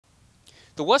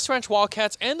The West Ranch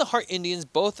Wildcats and the Hart Indians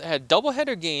both had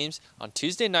doubleheader games on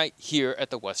Tuesday night here at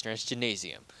the West Ranch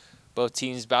Gymnasium. Both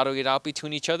teams battled it out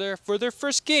between each other for their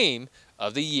first game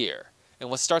of the year. And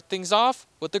let's start things off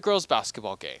with the girls'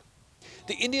 basketball game.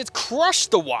 The Indians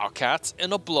crushed the Wildcats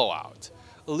in a blowout.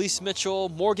 Elise Mitchell,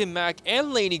 Morgan Mack,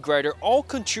 and Lainey Greider all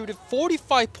contributed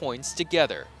 45 points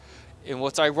together. And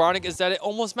what's ironic is that it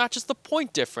almost matches the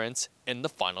point difference in the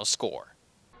final score.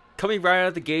 Coming right out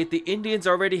of the gate, the Indians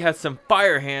already had some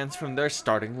fire hands from their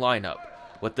starting lineup.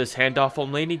 With this handoff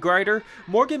from Lainey Greider,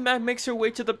 Morgan Mack makes her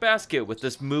way to the basket with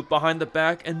this move behind the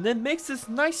back and then makes this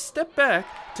nice step back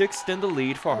to extend the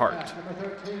lead for Hart.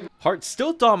 Hart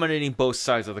still dominating both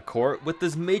sides of the court. With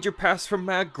this major pass from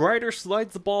Mack, Greider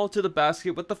slides the ball to the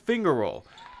basket with the finger roll,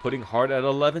 putting Hart at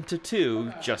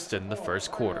 11-2 just in the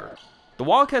first quarter. The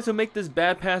Wildcats would make this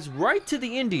bad pass right to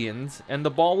the Indians, and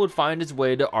the ball would find its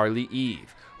way to Arlie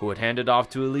Eve, who would hand it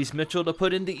off to Elise Mitchell to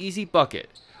put in the easy bucket.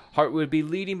 Hart would be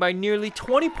leading by nearly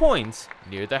 20 points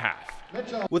near the half.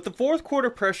 With the fourth quarter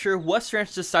pressure, West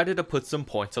Ranch decided to put some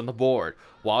points on the board.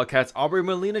 Wildcats' Aubrey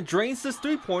Molina drains this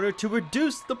three-pointer to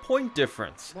reduce the point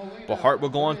difference. But Hart will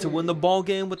go on to win the ball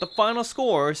game with the final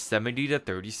score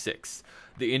 70-36.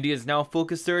 The Indians now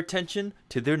focus their attention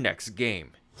to their next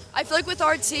game. I feel like with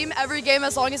our team, every game,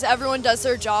 as long as everyone does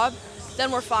their job,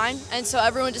 then we're fine. And so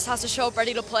everyone just has to show up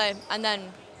ready to play, and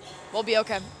then we'll be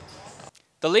okay.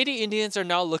 The Lady Indians are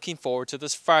now looking forward to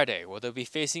this Friday, where they'll be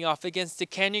facing off against the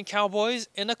Canyon Cowboys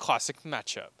in a classic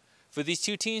matchup. For these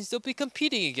two teams, they'll be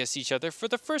competing against each other for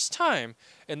the first time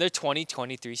in their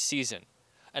 2023 season.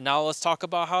 And now let's talk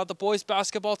about how the boys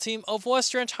basketball team of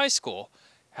West Ranch High School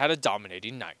had a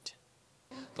dominating night.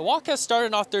 The Wildcats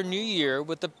started off their new year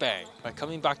with a bang by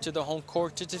coming back to the home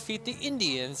court to defeat the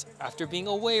Indians after being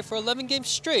away for 11 games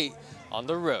straight on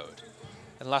the road.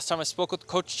 And last time I spoke with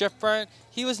Coach Jeff Bryant,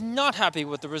 he was not happy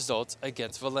with the results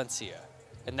against Valencia.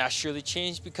 And that surely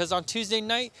changed because on Tuesday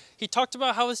night, he talked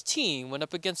about how his team went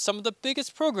up against some of the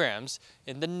biggest programs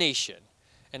in the nation.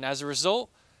 And as a result,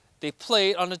 they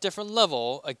played on a different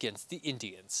level against the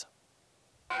Indians.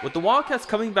 With the Wildcats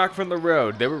coming back from the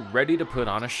road, they were ready to put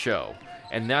on a show.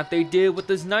 And that they did with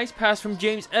this nice pass from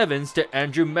James Evans to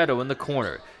Andrew Meadow in the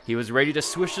corner. He was ready to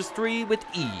swish his three with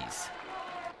ease.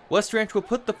 West Ranch would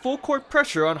put the full court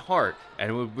pressure on Hart, and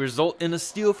it would result in a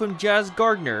steal from Jazz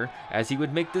Gardner as he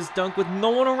would make this dunk with no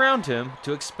one around him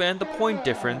to expand the point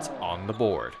difference on the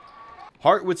board.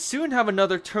 Hart would soon have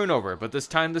another turnover, but this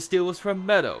time the steal was from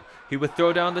Meadow. He would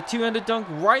throw down the two-handed dunk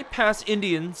right past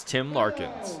Indians' Tim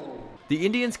Larkins. The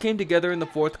Indians came together in the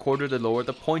fourth quarter to lower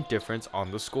the point difference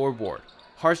on the scoreboard.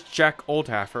 Hart's Jack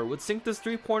Oldhaffer would sink this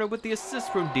three-pointer with the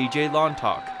assist from DJ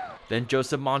Lontock. Then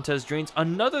Joseph Montez drains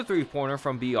another three-pointer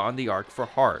from beyond the arc for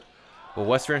Hart. But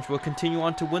West Ranch will continue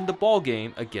on to win the ball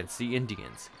game against the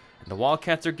Indians. And the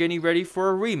Wildcats are getting ready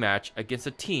for a rematch against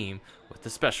a team with a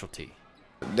specialty.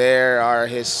 They're our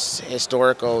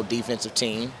historical defensive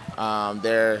team.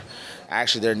 Their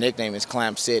nickname is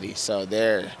Clamp City, so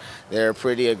they're a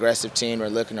pretty aggressive team. They're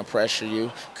looking to pressure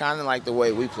you, kind of like the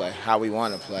way we play, how we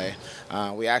want to play.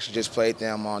 We actually just played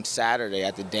them on Saturday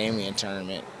at the Damien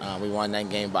tournament. We won that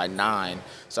game by 9,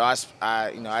 so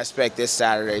I expect this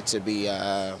Saturday to be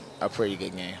a pretty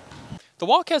good game. The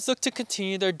Wildcats look to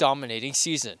continue their dominating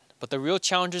season, but the real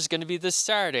challenge is going to be this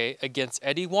Saturday against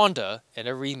Eddie Wanda in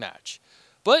a rematch.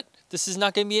 But this is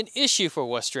not going to be an issue for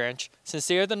West Ranch since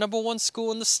they are the #1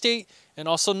 school in the state and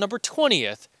also number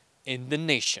 20th in the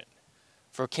nation.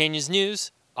 For Canyons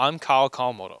News, I'm Kyle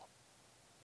Kawamoto.